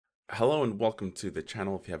Hello and welcome to the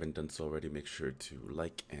channel. If you haven't done so already, make sure to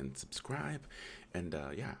like and subscribe. And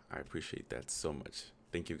yeah, I appreciate that so much.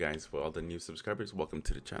 Thank you guys for all the new subscribers. Welcome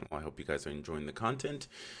to the channel. I hope you guys are enjoying the content.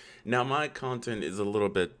 Now, my content is a little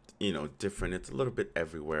bit, different. It's a little bit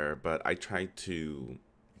everywhere, but I try to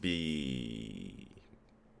be,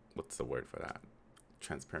 what's the word for that?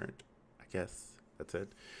 Transparent, I guess. That's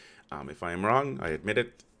it. If I am wrong, I admit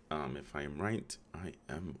it. If I am right, I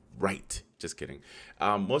am right. Just kidding.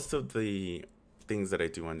 Most of the things that I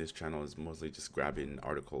do on this channel is mostly just grabbing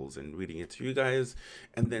articles and reading it to you guys,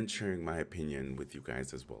 and then sharing my opinion with you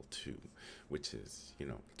guys as well too. Which is,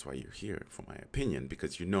 that's why you're here, for my opinion,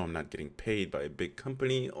 because I'm not getting paid by a big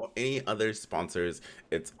company or any other sponsors.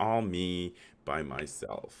 It's all me by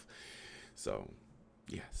myself. So,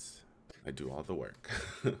 yes, I do all the work.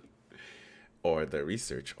 Or the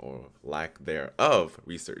research or lack thereof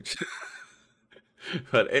research.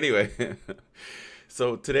 But anyway,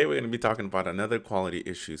 so today we're going to be talking about another quality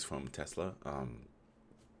issues from Tesla.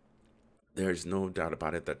 There's no doubt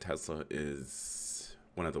about it that Tesla is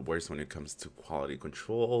one of the worst when it comes to quality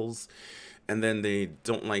controls. And then they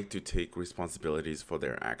don't like to take responsibilities for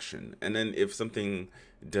their action. And then if something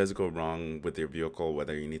does go wrong with your vehicle,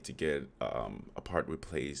 whether you need to get a part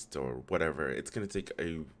replaced or whatever, it's going to take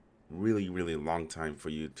a really, really long time for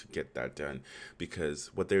you to get that done, because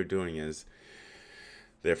what they're doing is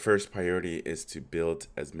their first priority is to build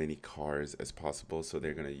as many cars as possible. So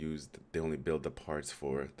they're going to they only build the parts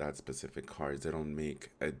for that specific cars. They don't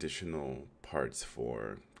make additional parts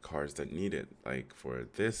for cars that need it. Like for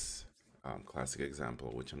this classic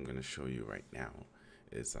example, which I'm going to show you right now,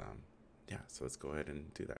 is, yeah, so let's go ahead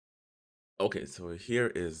and do that. Okay, so here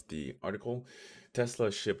is the article.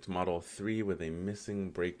 Tesla shipped Model 3 with a missing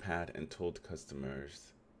brake pad and told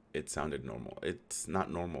customers it sounded normal. It's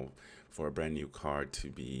not normal for a brand new car to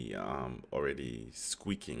be already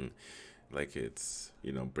squeaking like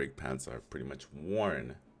brake pads are pretty much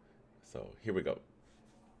worn. So here we go.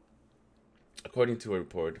 According to a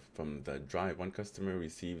report from The Drive, one customer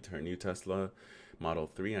received her new Tesla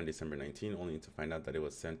Model 3 on December 19, only to find out that it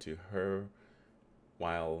was sent to her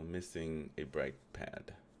while missing a brake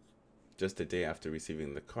pad. Just a day after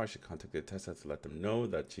receiving the car, she contacted Tesla to let them know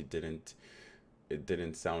that it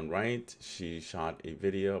didn't sound right. She shot a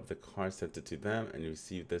video of the car, sent it to them, and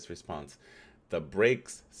received this response: the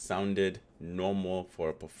brakes sounded normal for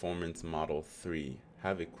a performance Model 3.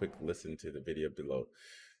 Have a quick listen to the video below.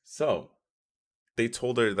 So they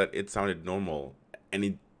told her that it sounded normal, and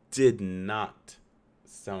it did not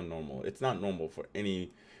sound normal. It's not normal for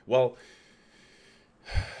any, well,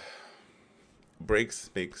 brakes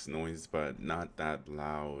makes noise, but not that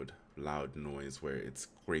loud noise where it's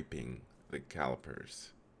scraping the calipers.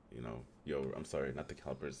 I'm sorry, not the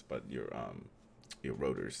calipers, but your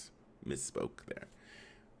rotors. Misspoke there.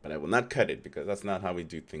 But I will not cut it because that's not how we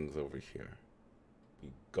do things over here. We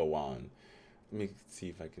go on. Let me see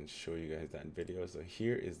if I can show you guys that video. So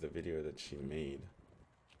here is the video that she made.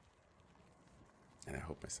 And I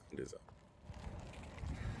hope my sound is up.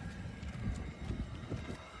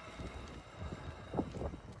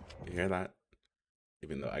 You hear that?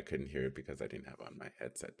 Even though I couldn't hear it because I didn't have on my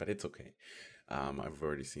headset, but it's okay. I've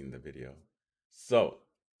already seen the video. So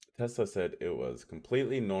Tesla said it was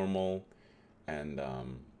completely normal, and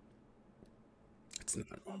it's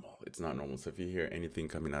not normal. It's not normal. So if you hear anything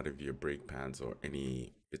coming out of your brake pads or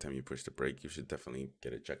every time you push the brake, you should definitely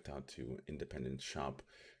get it checked out to independent shop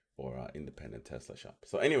or independent Tesla shop.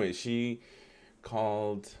 So anyway,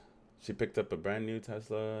 called she picked up a brand new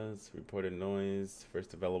Tesla's reported noise.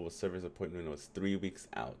 First available service appointment was 3 weeks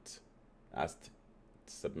out. Asked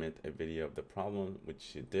to submit a video of the problem, which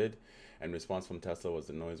she did. And response from Tesla was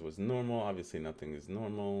the noise was normal. Obviously, nothing is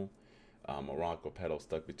normal. A rock or pedal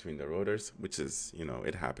stuck between the rotors, which is,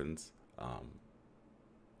 it happens.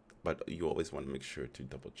 But you always want to make sure to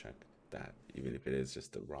double check that, even if it is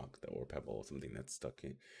just a rock or pebble or something that's stuck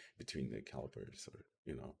in between the calipers, or,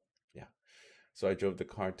 yeah. So I drove the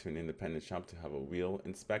car to an independent shop to have a wheel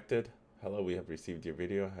inspected. Hello, we have received your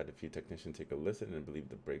video. Had a few technicians take a listen and believe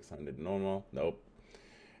the brake sounded normal. Nope.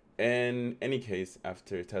 In any case,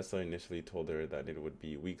 after Tesla initially told her that it would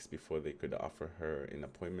be weeks before they could offer her an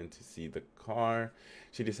appointment to see the car,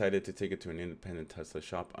 she decided to take it to an independent Tesla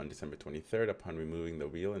shop on December 23rd. Upon removing the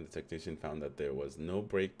wheel, and the technician found that there was no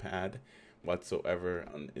brake pad whatsoever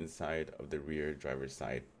on the inside of the rear driver's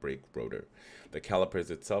side brake rotor. The calipers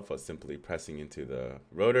itself was simply pressing into the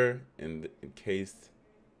rotor. In case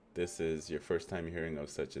this is your first time hearing of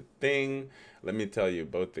such a thing, let me tell you,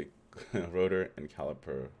 both the rotor and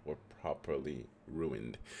caliper were properly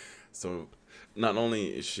ruined. So not only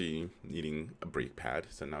is she needing a brake pad,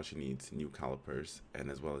 so now she needs new calipers and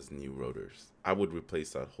as well as new rotors. I would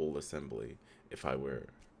replace that whole assembly if I were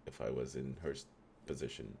if I was in her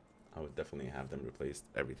position. I would definitely have them replace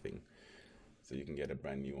everything so you can get a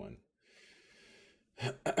brand new one.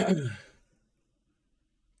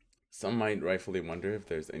 Some might rightfully wonder if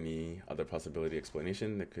there's any other possibility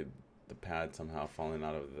explanation that could the pad somehow fallen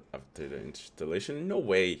out of after the installation. No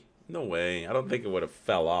way, no way. I don't think it would have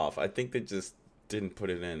fell off. I think they just didn't put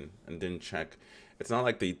it in and didn't check. It's not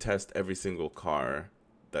like they test every single car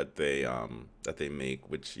that they make,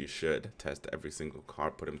 which you should test every single car,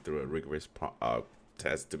 put them through a rigorous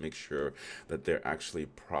test to make sure that they're actually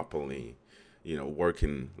properly,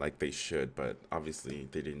 working like they should. But obviously,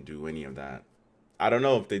 they didn't do any of that. I don't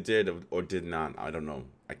know if they did or did not. I don't know.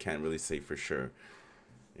 I can't really say for sure,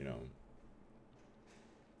 you know,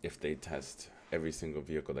 if they test every single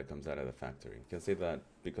vehicle that comes out of the factory. You can say that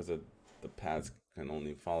because of the pads can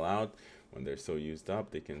only fall out when they're so used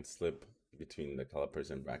up, they can slip between the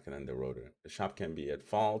calipers and bracket and the rotor. The shop can be at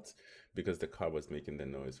fault because the car was making the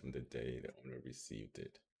noise from the day the owner received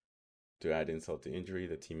it. To add insult to injury,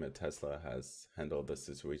 the team at Tesla has handled the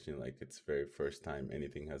situation like it's very first time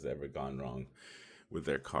anything has ever gone wrong with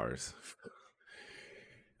their cars.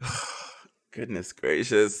 Goodness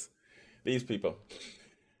gracious. These people.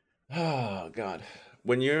 Oh, God.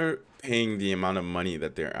 When you're paying the amount of money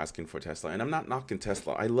that they're asking for Tesla, and I'm not knocking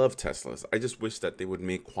Tesla, I love Teslas. I just wish that they would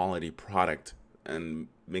make quality product and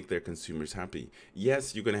make their consumers happy.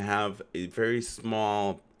 Yes, you're going to have a very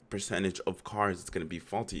small percentage of cars that's going to be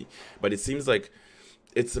faulty, but it seems like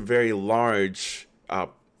it's a very large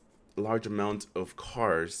amount of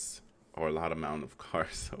cars, or a lot amount of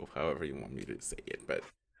cars, so however you want me to say it, but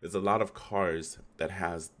there's a lot of cars that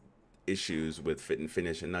has issues with fit and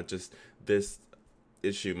finish, and not just this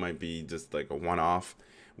issue might be just like a one-off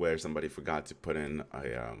where somebody forgot to put in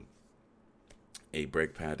a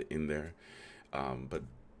brake pad in there, but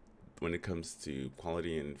when it comes to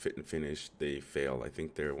quality and fit and finish, they fail. I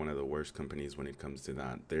think they're one of the worst companies when it comes to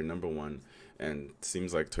that. They're number one, and it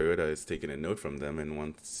seems like Toyota is taking a note from them and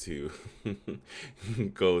wants to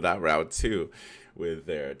go that route too with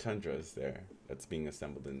their Tundras there that's being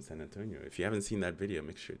assembled in San Antonio. If you haven't seen that video,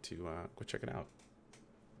 make sure to go check it out.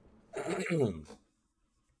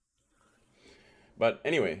 But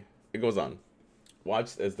anyway, it goes on.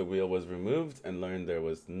 Watched as the wheel was removed and learned there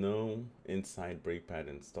was no inside brake pad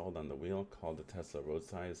installed on the wheel, called the Tesla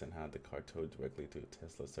roadsides, and had the car towed directly to a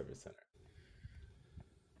Tesla service center.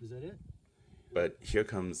 Is that it? But here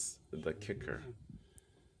comes the kicker.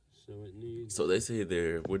 So it needs. So they say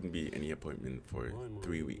there wouldn't be any appointment for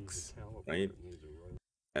 3 weeks, right?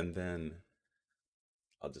 And then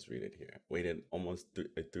I'll just read it here. Waited almost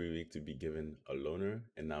 3 weeks to be given a loaner,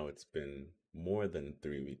 and now it's been more than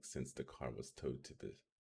 3 weeks since the car was towed to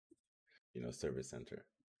the service center.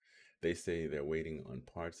 They say they're waiting on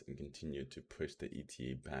parts and continue to push the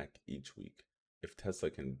ETA back each week. If Tesla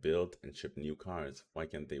can build and ship new cars, why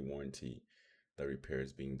can't they warranty the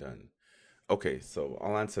repairs being done? Okay, so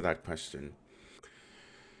I'll answer that question.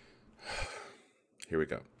 Here we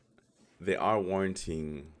go. They are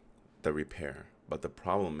warranting the repair, but the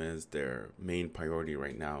problem is their main priority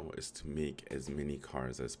right now is to make as many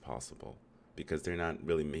cars as possible, because they're not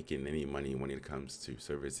really making any money when it comes to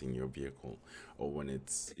servicing your vehicle or when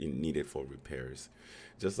it's needed for repairs.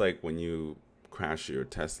 Just like when you crash your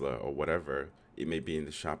Tesla or whatever, it may be in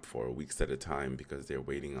the shop for weeks at a time because they're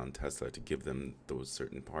waiting on Tesla to give them those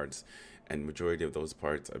certain parts, and majority of those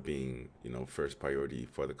parts are being first priority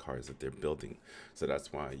for the cars that they're building. So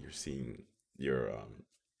that's why you're seeing your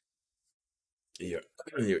your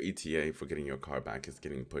ETA for getting your car back is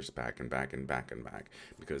getting pushed back and back and back and back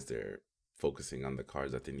because they're focusing on the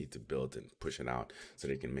cars that they need to build and push it out so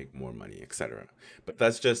they can make more money, etc. But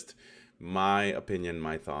that's just my opinion,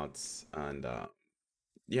 my thoughts, and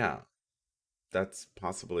yeah, that's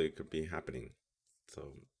possibly it could be happening.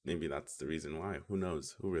 So maybe that's the reason why. Who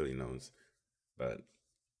knows? Who really knows? But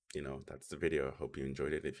that's the video. I hope you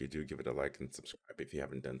enjoyed it. If you do, give it a like and subscribe if you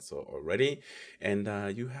haven't done so already. And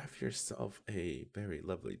you have yourself a very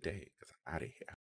lovely day. 'Cause I'm out of here.